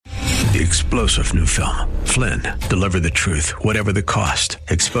The explosive new film, Flynn, deliver the truth, whatever the cost,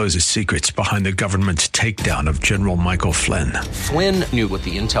 exposes secrets behind the government's takedown of General Michael Flynn. Flynn knew what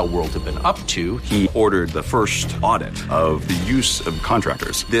the intel world had been up to. He ordered the first audit of the use of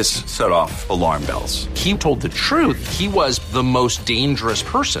contractors. This set off alarm bells. He told the truth. He was the most dangerous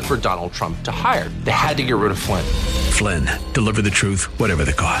person for Donald Trump to hire. They had to get rid of Flynn. Flynn, deliver the truth, whatever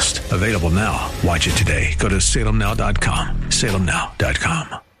the cost. Available now. Watch it today. Go to salemnow.com.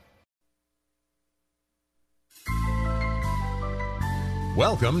 salemnow.com.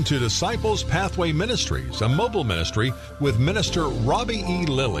 Welcome to Disciples Pathway Ministries, a mobile ministry with Minister Robbie E.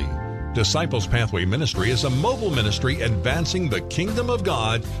 Lilly. Disciples Pathway Ministry is a mobile ministry advancing the kingdom of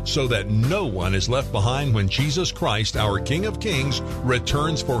God so that no one is left behind when Jesus Christ, our King of Kings,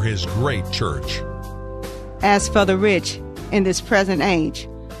 returns for his great church. As for the rich in this present age,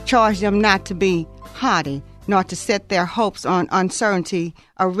 charge them not to be haughty, nor to set their hopes on uncertainty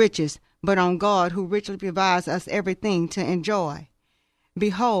of riches, but on God who richly provides us everything to enjoy.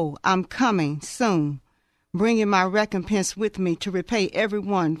 Behold, I'm coming soon, bringing my recompense with me to repay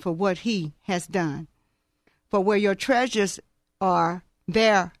everyone for what he has done. For where your treasures are,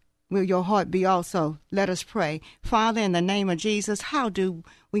 there will your heart be also. Let us pray. Father, in the name of Jesus, how do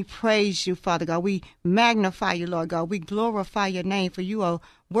we praise you, Father God? We magnify you, Lord God. We glorify your name, for you are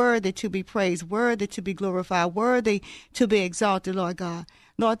worthy to be praised, worthy to be glorified, worthy to be exalted, Lord God.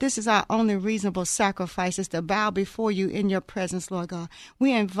 Lord, this is our only reasonable sacrifice, is to bow before you in your presence, Lord God.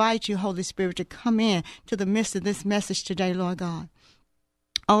 We invite you, Holy Spirit, to come in to the midst of this message today, Lord God.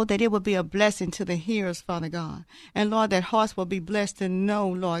 Oh, that it will be a blessing to the hearers, Father God. And, Lord, that hearts will be blessed to know,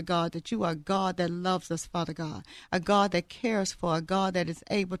 Lord God, that you are God that loves us, Father God, a God that cares for, a God that is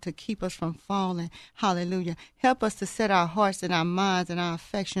able to keep us from falling. Hallelujah. Help us to set our hearts and our minds and our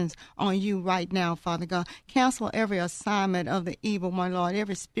affections on you right now, Father God. Cancel every assignment of the evil one, Lord,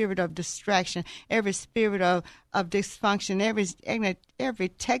 every spirit of distraction, every spirit of dysfunction, every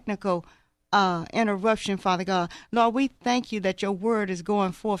technical interruption, Father God. Lord, we thank you that your word is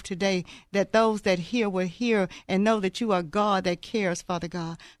going forth today, that those that hear will hear and know that you are God that cares, Father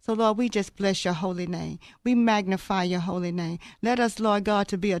God. So, Lord, we just bless your holy name. We magnify your holy name. Let us, Lord God,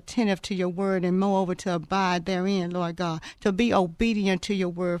 to be attentive to your word and moreover to abide therein, Lord God, to be obedient to your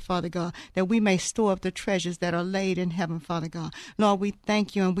word, Father God, that we may store up the treasures that are laid in heaven, Father God. Lord, we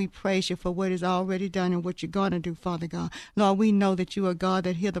thank you and we praise you for what is already done and what you're going to do, Father God. Lord, we know that you are God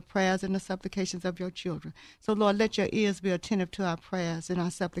that hear the prayers and the supplications of your children. So, Lord, let your ears be attentive to our prayers and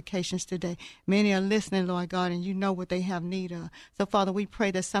our supplications today. Many are listening, Lord God, and you know what they have need of. So, Father, we pray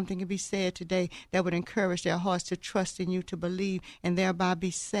that something can be said today that would encourage their hearts to trust in you, to believe, and thereby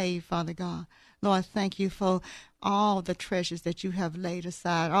be saved, Father God. Lord, thank you for all the treasures that you have laid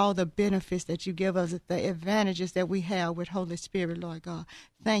aside, all the benefits that you give us, the advantages that we have with Holy Spirit, Lord God.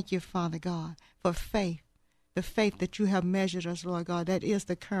 Thank you, Father God, for faith. The faith that you have measured us, Lord God, that is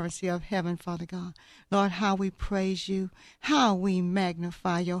the currency of heaven, Father God. Lord, how we praise you, how we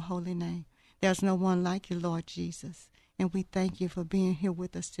magnify your holy name. There's no one like you, Lord Jesus, and we thank you for being here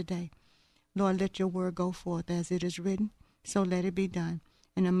with us today. Lord, let your word go forth as it is written, so let it be done.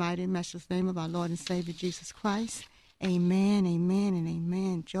 In the mighty and matchless name of our Lord and Savior, Jesus Christ, amen, amen, and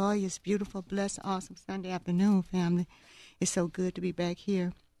amen. Joyous, beautiful, blessed, awesome Sunday afternoon, family. It's so good to be back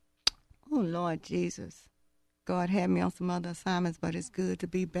here. Oh, Lord Jesus. God had me on some other assignments, but it's good to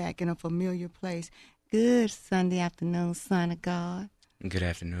be back in a familiar place. Good Sunday afternoon, Son of God. Good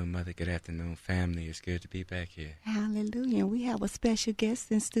afternoon, Mother. Good afternoon, family. It's good to be back here. Hallelujah. We have a special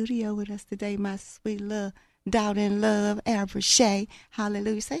guest in studio with us today, my sweet little daughter in love, Abrashay.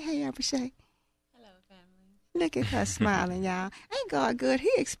 Hallelujah. Say hey, Abrashay. Look at her smiling, y'all. Ain't God good?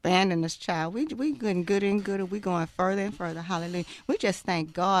 He expanding this child. We getting gooder and gooder. We going further and further. Hallelujah. We just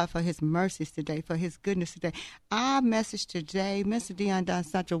thank God for his mercies today, for his goodness today. Our message today, Mr. Dion done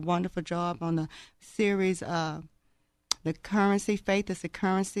such a wonderful job on the series, the currency. Faith is the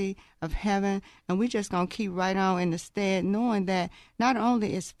currency of heaven. And we just going to keep right on in the stead, knowing that not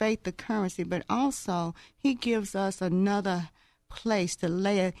only is faith the currency, but also he gives us another place to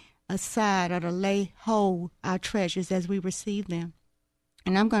lay aside or to lay hold our treasures as we receive them.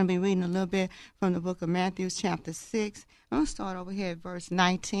 And I'm going to be reading a little bit from the book of Matthew, chapter 6. I'm going to start over here at verse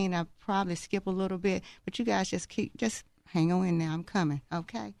 19. I'll probably skip a little bit, but you guys just hang on in there. I'm coming,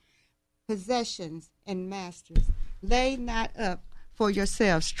 okay? Possessions and masters, lay not up for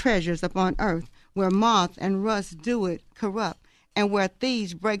yourselves treasures upon earth, where moth and rust do it corrupt, and where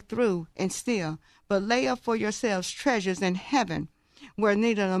thieves break through and steal. But lay up for yourselves treasures in heaven, where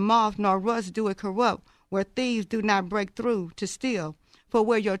neither the moth nor rust do it corrupt, where thieves do not break through to steal. For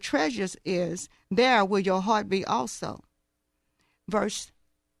where your treasures is, there will your heart be also. Verse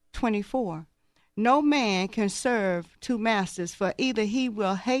 24. No man can serve two masters, for either he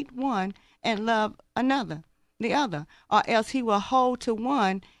will hate one and love the other, or else he will hold to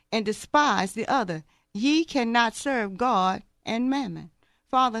one and despise the other. Ye cannot serve God and mammon.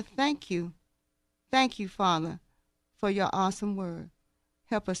 Father, thank you. Thank you, Father, for your awesome word.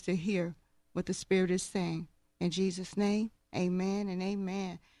 Help us to hear what the Spirit is saying. In Jesus' name, amen and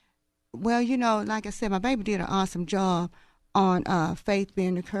amen. Well, like I said, my baby did an awesome job on faith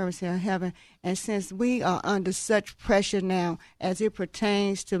being the currency of heaven. And since we are under such pressure now as it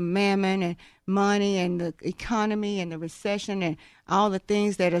pertains to mammon and money and the economy and the recession and all the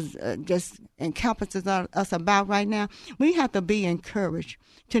things that is just encompasses us about right now, we have to be encouraged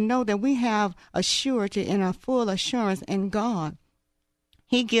to know that we have a surety and a full assurance in God.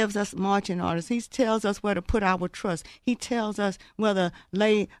 He gives us marching orders. He tells us where to put our trust. He tells us where to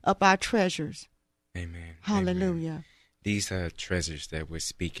lay up our treasures. Amen. Hallelujah. Amen. These treasures that we're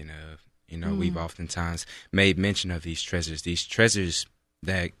speaking of, we've oftentimes made mention of these treasures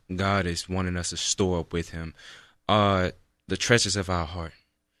that God is wanting us to store up with him are the treasures of our heart.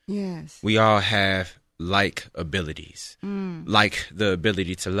 Yes. We all have like abilities, like the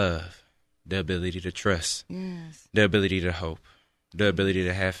ability to love, the ability to trust, yes, the ability to hope, the ability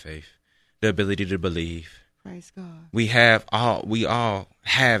to have faith, the ability to believe. Praise God. We all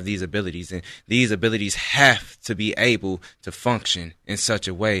have these abilities, and these abilities have to be able to function in such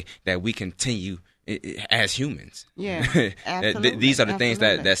a way that we continue as humans. Yeah, absolutely. These are the things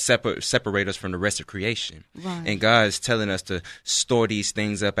that separate us from the rest of creation. Right. And God is telling us to store these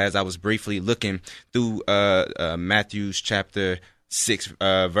things up. As I was briefly looking through Matthew's chapter 6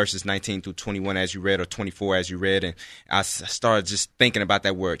 verses 19 through 21 as you read, or 24 as you read, and I started just thinking about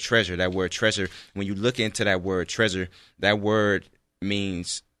that word treasure. That word treasure, when you look into that word treasure, that word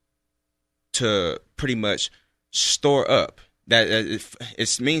means to pretty much store up. That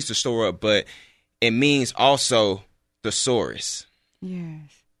it means to store up, but it means also thesaurus. Yes.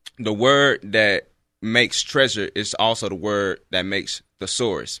 The word that makes treasure is also the word that makes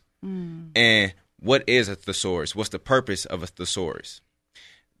thesaurus. And what is a thesaurus? What's the purpose of a thesaurus?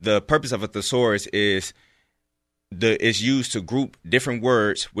 The purpose of a thesaurus is used to group different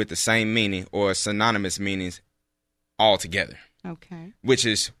words with the same meaning or synonymous meanings all together. Okay. Which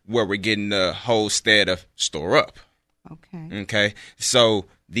is where we're getting the whole stead of store up. Okay. Okay. So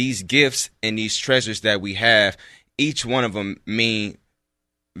these gifts and these treasures that we have, each one of them mean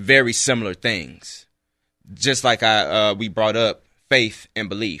very similar things. Just like we brought up faith and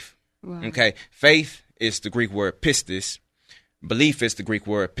belief. Right. Okay, faith is the Greek word pistis. Belief is the Greek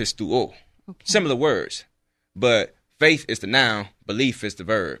word pisteuo. Okay. Similar words, but faith is the noun, belief is the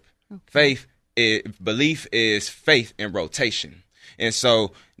verb. Okay. Belief is faith in rotation. And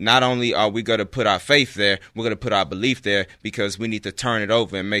so not only are we going to put our faith there, we're going to put our belief there because we need to turn it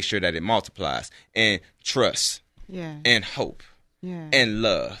over and make sure that it multiplies. And trust, and hope, and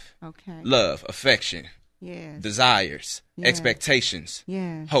love, love, affection. Yes. Desires, expectations,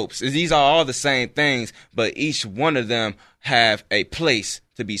 hopes. These are all the same things, but each one of them have a place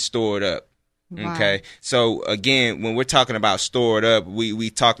to be stored up. Wow. Okay. So again, when we're talking about stored up,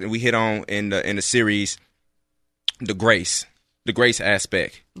 we hit on in the series the grace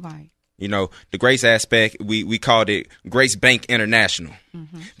aspect. Right. The grace aspect, we called it Grace Bank International,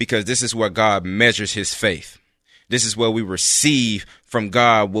 because this is where God measures his faith. This is where we receive from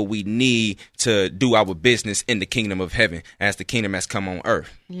God what we need to do our business in the kingdom of heaven as the kingdom has come on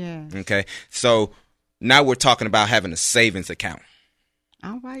earth. Yeah. Okay. So now we're talking about having a savings account.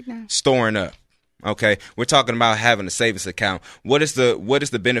 All right now. Storing up. Okay. We're talking about having a savings account. What is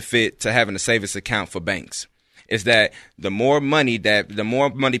the benefit to having a savings account for banks? Is that the more money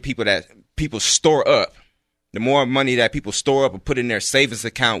people store up, the more money that people store up or put in their savings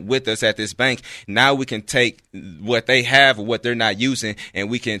account with us at this bank, now we can take what they have or what they're not using, and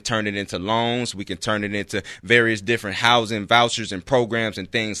we can turn it into loans. We can turn it into various different housing vouchers and programs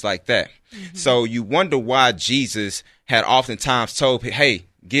and things like that. Mm-hmm. So you wonder why Jesus had oftentimes told, hey,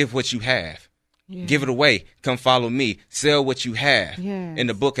 give what you have. Yeah. Give it away. Come follow me. Sell what you have. Yes. In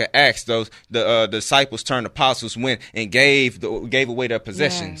the book of Acts, the disciples turned apostles, went and gave away their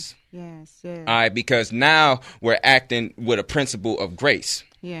possessions. Yes. All right, because now we're acting with a principle of grace.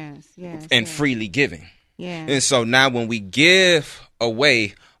 Yes. And freely giving. Yes. And so now when we give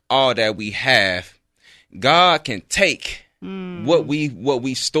away all that we have, God can take what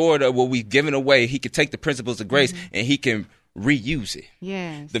we stored or what we've given away. He can take the principles of grace and he can reuse it.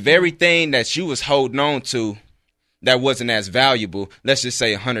 Yes. The very thing that you was holding on to that wasn't as valuable. Let's just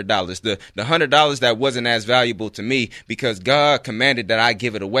say $100. The $100 that wasn't as valuable to me because God commanded that I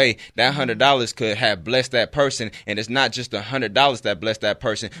give it away. That $100 could have blessed that person. And it's not just the $100 that blessed that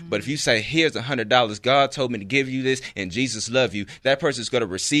person. But if you say, here's $100, God told me to give you this and Jesus loved you, that person's going to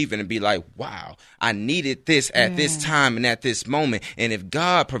receive it and be like, wow, I needed this at this time and at this moment. And if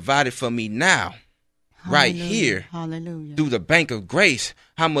God provided for me now, right here, through the bank of grace,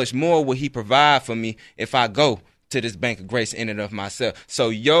 how much more will he provide for me if I go to this bank of grace in and of myself? So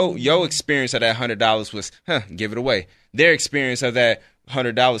your experience of that $100 was, give it away. Their experience of that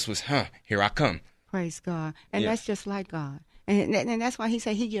 $100 was, here I come. Praise God. And that's just like God. And that's why he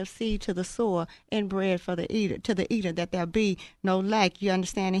said he gives seed to the sower and bread for the eater, that there be no lack. You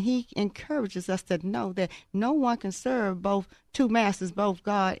understand? And he encourages us to know that no one can serve both two masters, both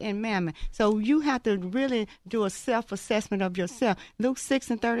God and mammon. So you have to really do a self-assessment of yourself. Luke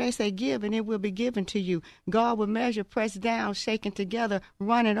 6:38 say, give and it will be given to you. God will measure, pressed down, shaken together,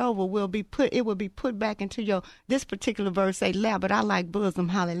 running over, it will be put back into your, this particular verse say lap, but I like bosom,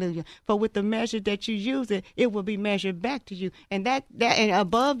 hallelujah. For with the measure that you use it will be measured back to you. And that and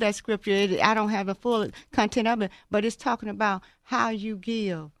above that scripture, I don't have the full content of it, but it's talking about how you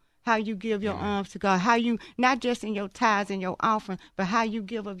give your alms to God, how you, not just in your tithes and your offering, but how you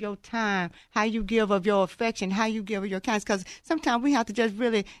give of your time, how you give of your affection, how you give of your kindness. Because sometimes we have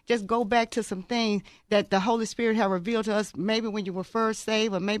to just go back to some things that the Holy Spirit have revealed to us, maybe when you were first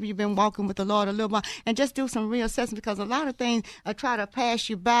saved, or maybe you've been walking with the Lord a little while, and just do some reassessment, because a lot of things try to pass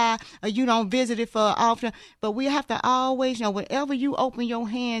you by, or you don't visit it for often. But we have to always know, whatever you open your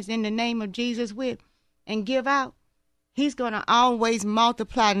hands in the name of Jesus with and give out, he's going to always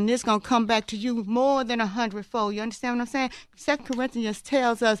multiply, and it's going to come back to you more than 100-fold. You understand what I'm saying? 2 Corinthians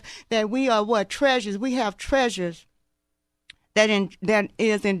tells us that we are what? Treasures. We have treasures that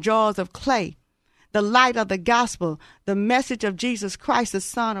is in jars of clay. The light of the gospel, the message of Jesus Christ, the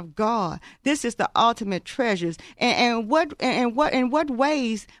Son of God. This is the ultimate treasures. And what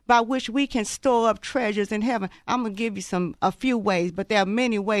ways by which we can store up treasures in heaven? I'm gonna give you a few ways, but there are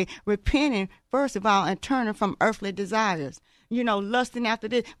many ways. Repenting, first of all, and turning from earthly desires. Lusting after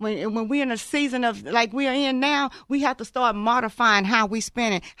this. When we're in a season of, like we are in now, we have to start modifying how we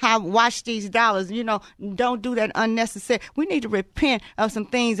spend it, watch these dollars. Don't do that unnecessary. We need to repent of some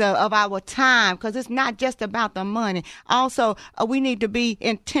things of our time, because it's not just about the money. Also, we need to be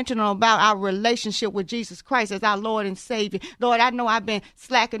intentional about our relationship with Jesus Christ as our Lord and Savior. Lord, I know I've been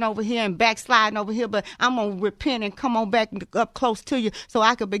slacking over here and backsliding over here, but I'm going to repent and come on back up close to you so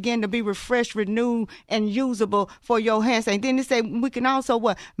I can begin to be refreshed, renewed, and usable for your hands. And then say we can also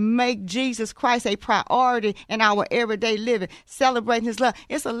make Jesus Christ a priority in our everyday living, celebrating his love.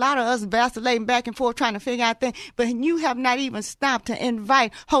 It's a lot of us vacillating back and forth trying to figure out things, but you have not even stopped to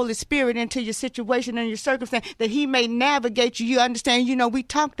invite Holy Spirit into your situation and your circumstance, that he may navigate you. You understand? We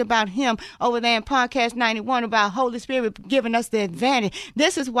talked about him over there in podcast 91 about Holy Spirit giving us the advantage.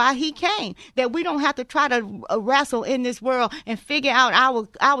 This is why he came, that we don't have to try to wrestle in this world and figure out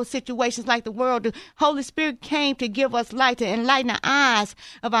our situations like the world do. Holy Spirit came to give us light, to enlighten the eyes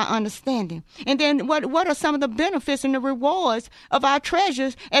of our understanding. And then what are some of the benefits and the rewards of our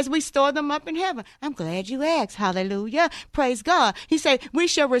treasures as we store them up in heaven? I'm glad you asked. Hallelujah. Praise God. He said we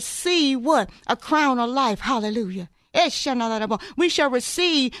shall receive what? A crown of life. Hallelujah. We shall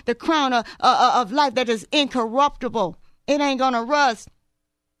receive the crown of life that is incorruptible. It ain't going to rust.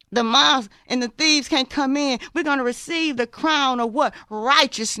 The moths and the thieves can't come in. We're going to receive the crown of what?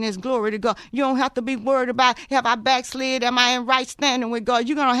 Righteousness. Glory to God. You don't have to be worried about, have I backslid? Am I in right standing with God?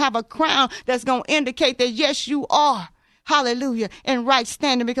 You're going to have a crown that's going to indicate that, yes, you are. Hallelujah, in right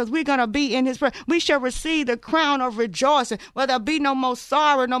standing, because we're going to be in his presence. We shall receive the crown of rejoicing, where there'll be no more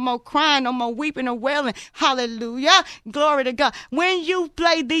sorrow, no more crying, no more weeping and wailing. Hallelujah, glory to God. When you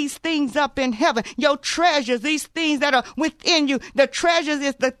lay these things up in heaven, your treasures, these things that are within you, the treasures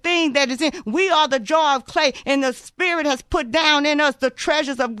is the thing that is in. We are the jar of clay, and the Spirit has put down in us the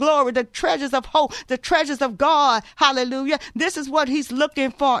treasures of glory, the treasures of hope, the treasures of God. Hallelujah. This is what he's looking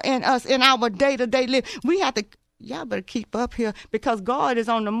for in us in our day-to-day life. We have to, y'all better keep up here, because God is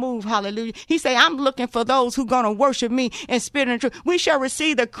on the move. Hallelujah. He say, I'm looking for those who going to worship me in spirit and truth. We shall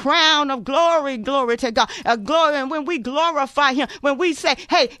receive the crown of glory. Glory to God. Glory. And when we glorify him, when we say,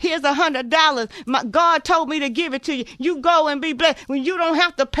 hey, here's $100. God told me to give it to you. You go and be blessed. When you don't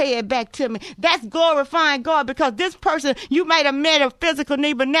have to pay it back to me. That's glorifying God, because this person, you might have met a physical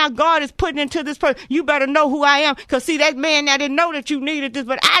need, but now God is putting into this person. You better know who I am. Because see, that man, I didn't know that you needed this,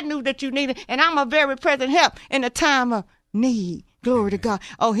 but I knew that you needed it. And I'm a very present help in the time of need. Glory to God.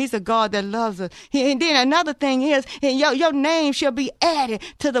 Oh, he's a God that loves us. And then another thing is, your name shall be added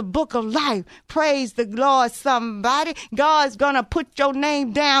to the book of life. Praise the Lord, somebody. God's going to put your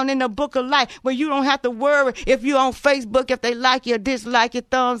name down in the book of life where you don't have to worry if you're on Facebook, if they like you or dislike you,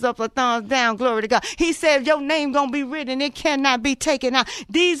 thumbs up or thumbs down. Glory to God. He said your name going to be written. It cannot be taken out.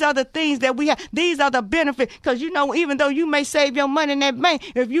 These are the things that we have. These are the benefits. Because, even though you may save your money in that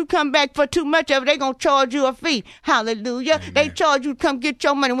bank, if you come back for too much of it, they're going to charge you a fee. Hallelujah. Amen. They charge you to come get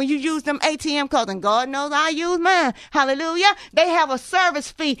your money when you use them ATM cards, and God knows I use mine. Hallelujah. They have a service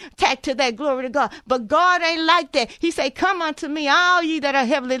fee tacked to that. Glory to God. But God ain't like that. He say, come unto me, all ye that are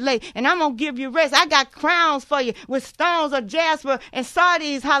heavily laden, and I'm going to give you rest. I got crowns for you with stones of jasper and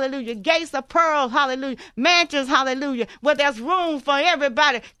sardius. Hallelujah. Gates of pearl. Hallelujah. Mansions. Hallelujah. Where there's room for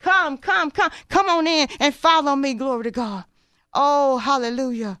everybody. Come on in and follow me. Glory to God. Oh,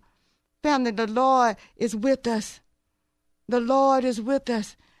 hallelujah. Family, the Lord is with us. The Lord is with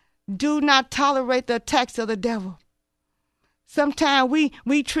us. Do not tolerate the attacks of the devil. Sometimes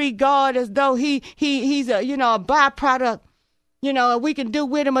we treat God as though he's a byproduct. We can do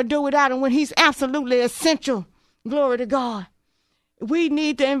with him or do without him when he's absolutely essential. Glory to God. We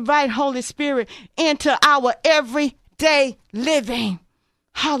need to invite Holy Spirit into our everyday living.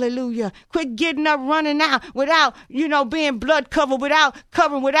 Hallelujah. Quit getting up, running out without, being blood covered,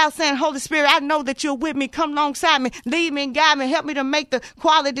 without saying, Holy Spirit, I know that you're with me. Come alongside me. Lead me and guide me. Help me to make the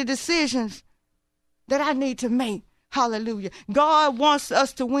quality decisions that I need to make. Hallelujah. God wants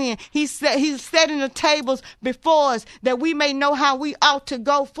us to win. He's setting the tables before us that we may know how we ought to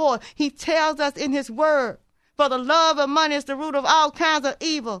go forth. He tells us in his word, for the love of money is the root of all kinds of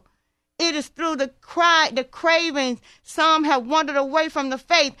evil. It is through the cravings some have wandered away from the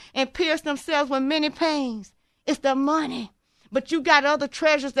faith and pierced themselves with many pains. It's the money. But you got other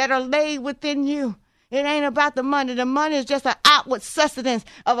treasures that are laid within you. It ain't about the money. The money is just an outward sustenance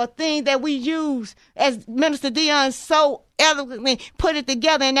of a thing that we use, as Minister Dion so eloquently put it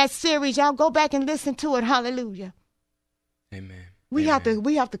together in that series. Y'all go back and listen to it. Hallelujah. Amen. We have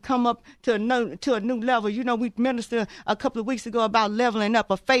to come up to a new level. We ministered a couple of weeks ago about leveling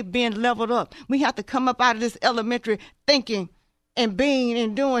up, of faith being leveled up. We have to come up out of this elementary thinking and being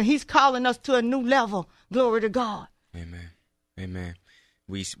and doing. He's calling us to a new level. Glory to God. Amen. Amen.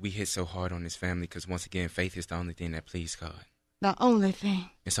 We hit so hard on this family because, once again, faith is the only thing that pleases God. The only thing.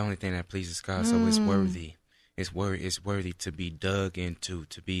 It's the only thing that pleases God. So it's worthy. It's worthy to be dug into,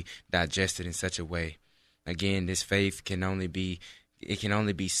 to be digested in such a way. Again, this faith can only be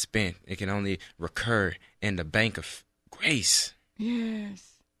spent. It can only recur in the bank of grace.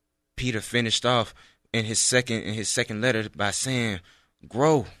 Yes. Peter finished off in his second letter by saying,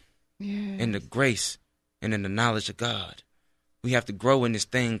 grow in the grace and in the knowledge of God. We have to grow in this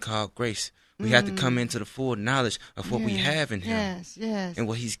thing called grace. We have to come into the full knowledge of what we have in him. Yes. And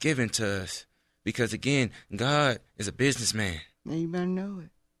what he's given to us. Because, again, God is a businessman. You better know it.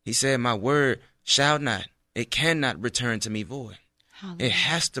 He said, my word it cannot return to me void. Hallelujah. It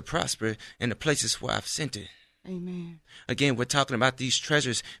has to prosper in the places where I've sent it. Amen. Again, we're talking about these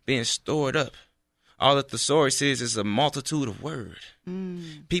treasures being stored up. All the thesaurus is a multitude of words.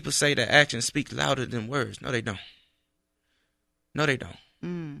 People say that actions speak louder than words. No, they don't.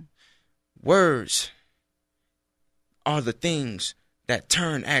 Words are the things that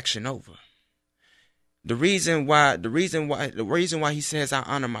turn action over. The reason why he says I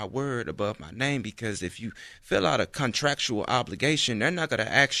honor my word above my name, because if you fill out a contractual obligation, they're not going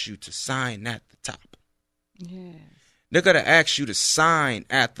to ask you to sign at the top. Yes. They're going to ask you to sign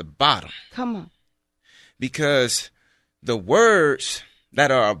at the bottom. Come on. Because the words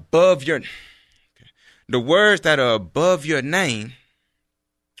that are above your name,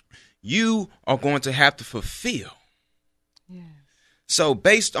 you are going to have to fulfill. Yes. So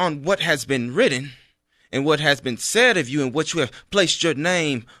based on what has been written and what has been said of you and what you have placed your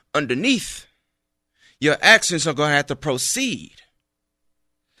name underneath, your actions are going to have to proceed.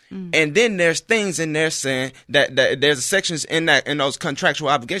 And then there's things in there saying that there's sections in those contractual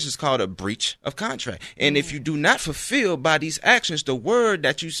obligations called a breach of contract. And if you do not fulfill by these actions the word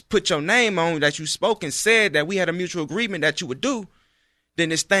that you put your name on, that you spoke and said that we had a mutual agreement that you would do, then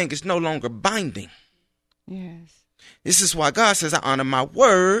this thing is no longer binding. Yes. This is why God says I honor my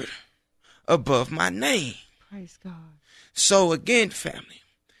word above my name. Praise God. So again, family,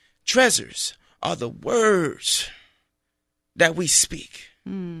 treasures are the words that we speak.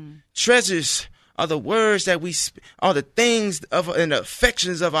 Treasures are the words that we speak, are the things and the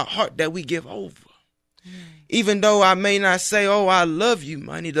affections of our heart that we give over. Even though I may not say, oh, I love you,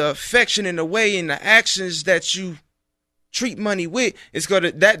 money, the affection and the way and the actions that you treat money with is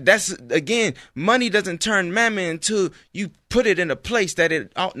gonna that's again, money doesn't turn mammon until you put it in a place that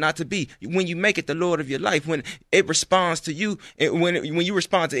it ought not to be. When you make it the Lord of your life, when it responds to you, when you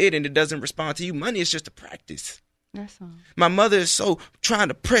respond to it and it doesn't respond to you, money is just a practice. That's all. My mother is so trying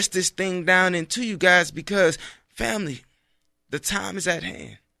to press this thing down into you guys because, family, the time is at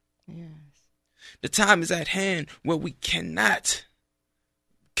hand. Yes. The time is at hand where we cannot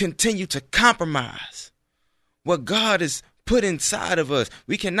continue to compromise what God has put inside of us.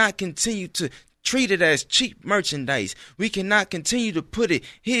 We cannot continue to treat it as cheap merchandise. We cannot continue to put it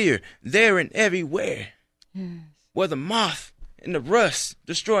here, there, and everywhere. Yes. Where the moth and the rust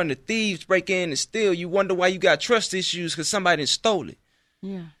destroying, the thieves break in and steal. You wonder why you got trust issues because somebody stole it.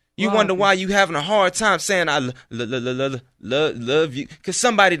 Yeah. You wonder why you having a hard time saying I love you because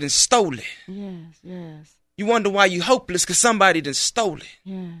somebody done stole it. Yes, yes. You wonder why you hopeless because somebody done stole it.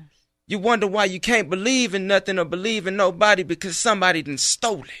 Yes. You wonder why you can't believe in nothing or believe in nobody because somebody done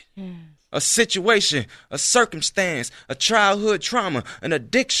stole it. Yes. A situation, a circumstance, a childhood trauma, an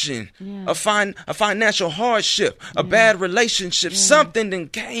addiction, Yeah. a financial hardship, a bad relationship, something done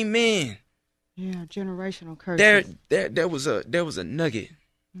came in. Yeah, generational curses. There was a nugget.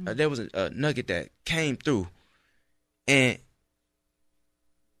 There was a nugget that came through, and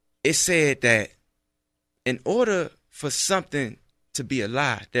it said that in order for something to be a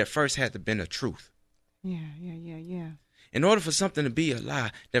lie, there first had to been a truth. Yeah. In order for something to be a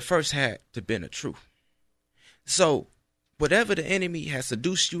lie, there first had to been a truth. So, whatever the enemy has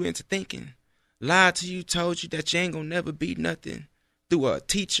seduced you into thinking, lied to you, told you that you ain't gonna never be nothing, through a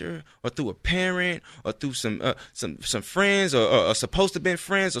teacher or through a parent or through some friends or supposed to have been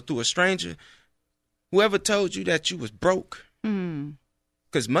friends or through a stranger, whoever told you that you was broke,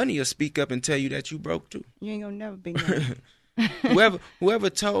 because money will speak up and tell you that you broke too. You ain't gonna never be nothing. whoever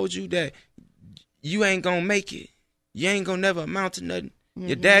told you that you ain't gonna make it, you ain't gonna never amount to nothing.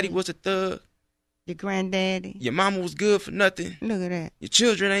 Your daddy was a thug. Your granddaddy. Your mama was good for nothing. Look at that. Your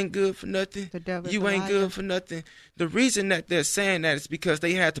children ain't good for nothing. The devil's You a ain't liar. good for nothing. The reason that they're saying that is because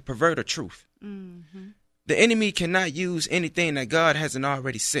they had to pervert a truth. Mm-hmm. The enemy cannot use anything that God hasn't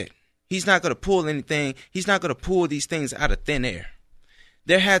already said. He's not going to pull anything. He's not going to pull these things out of thin air.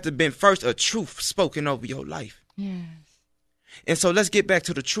 There had to have been first a truth spoken over your life. Yes. And so let's get back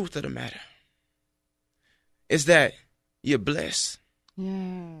to the truth of the matter. Is that you're blessed.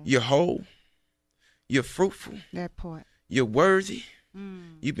 Yeah. You're whole. You're fruitful. That part. You're worthy.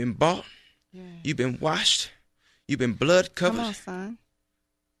 Mm. You've been bought. Yeah. You've been washed. You've been blood covered. Come on, son.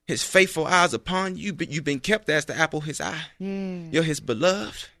 His faithful eyes upon you. You've been kept as the apple of his eye. Yeah. You're his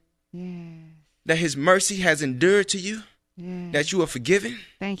beloved. Yeah. That his mercy has endured to you. Yeah. That you are forgiven.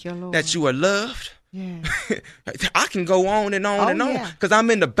 Thank you, Lord. That you are loved. Yeah. I can go on and on and on yeah. because I'm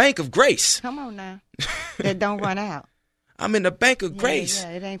in the bank of grace. Come on now. That don't run out. I'm in the bank of grace.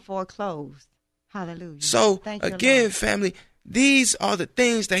 Yeah, it ain't foreclosed. Hallelujah. So, Thank you, again, Lord. family, these are the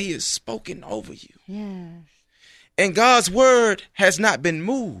things that he has spoken over you. Yes. And God's word has not been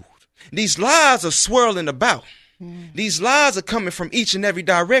moved. These lies are swirling about. Yeah. These lies are coming from each and every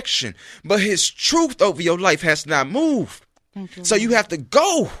direction. But his truth over your life has not moved. Thank you, So Lord. you have to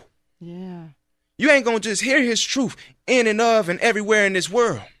go. Yeah. You ain't going to just hear his truth in and of and everywhere in this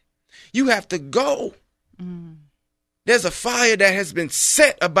world. You have to go. Mm. There's a fire that has been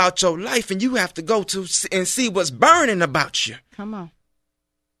set about your life, and you have to go to and see what's burning about you. Come on.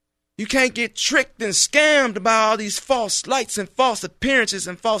 You can't get tricked and scammed by all these false lights and false appearances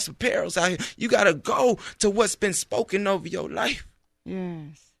and false apparels out here. You got to go to what's been spoken over your life.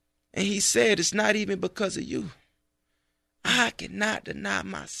 Yes. And he said it's not even because of you. I cannot deny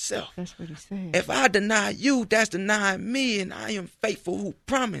myself. That's what he said. If I deny you, that's denying me, and I am faithful who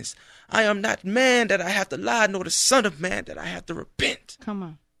promised. I am not man that I have to lie, nor the son of man that I have to repent. Come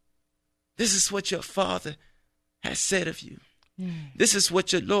on. This is what your Father has said of you. Yeah. This is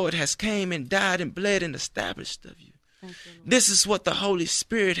what your Lord has came and died and bled and established of you. Thank you, Lord. This is what the Holy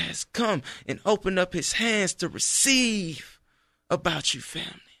Spirit has come and opened up his hands to receive about you,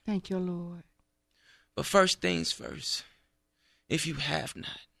 family. Thank you, Lord. But first things first, if you have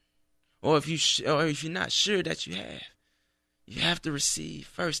not, or if you're not sure that you have to receive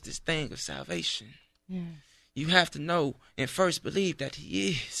first this thing of salvation. Yes. You have to know and first believe that he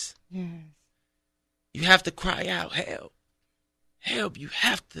is. Yes. You have to cry out, help. Help. You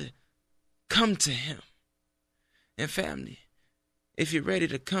have to come to him. And family, if you're ready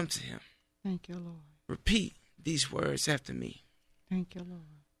to come to him, Thank you, Lord. repeat these words after me. Thank you, Lord.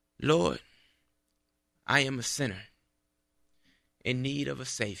 Lord, I am a sinner in need of a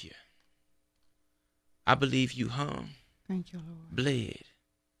Savior. I believe you hung, Thank you, Lord. bled,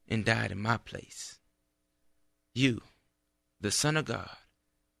 and died in my place. You the Son of God,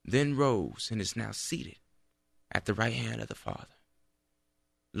 then rose and is now seated at the right hand of the Father.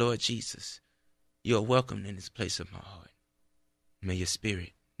 Lord Jesus, you are welcome in this place of my heart. May your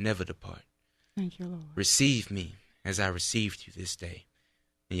spirit never depart. Thank you, Lord. Receive me as I received you this day.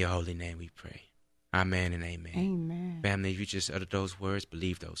 In your holy name we pray. Amen and amen. Amen. Family, if you just uttered those words,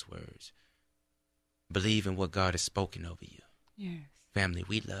 believe those words. Believe in what God has spoken over you. Yes. Family,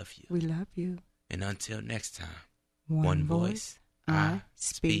 we love you. We love you. And until next time, One voice, I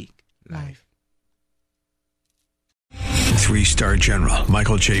speak life. 3-star General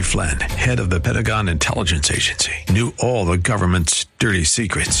Michael J. Flynn, head of the Pentagon Intelligence Agency, knew all the government's dirty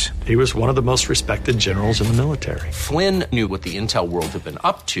secrets. He was one of the most respected generals in the military. Flynn knew what the intel world had been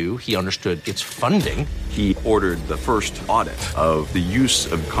up to. He understood its funding. He ordered the first audit of the use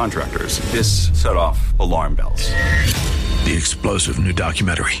of contractors. This set off alarm bells. The explosive new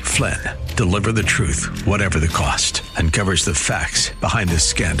documentary, Flynn, Deliver the Truth, Whatever the Cost, uncovers the facts behind this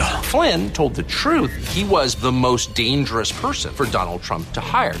scandal. Flynn told the truth. He was the most dangerous person for Donald Trump to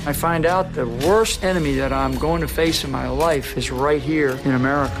hire. I find out the worst enemy that I'm going to face in my life is right here in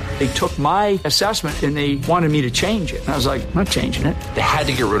America. They took my assessment and they wanted me to change it. And I was like, I'm not changing it. They had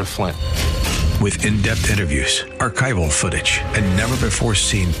to get rid of Flynn. With in-depth interviews, archival footage, and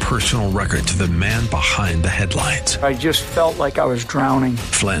never-before-seen personal records of the man behind the headlines. I just felt like I was drowning.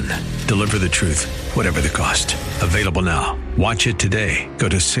 Flynn, Deliver the Truth, Whatever the Cost. Available now. Watch it today. Go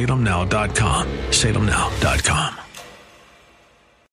to salemnow.com. salemnow.com.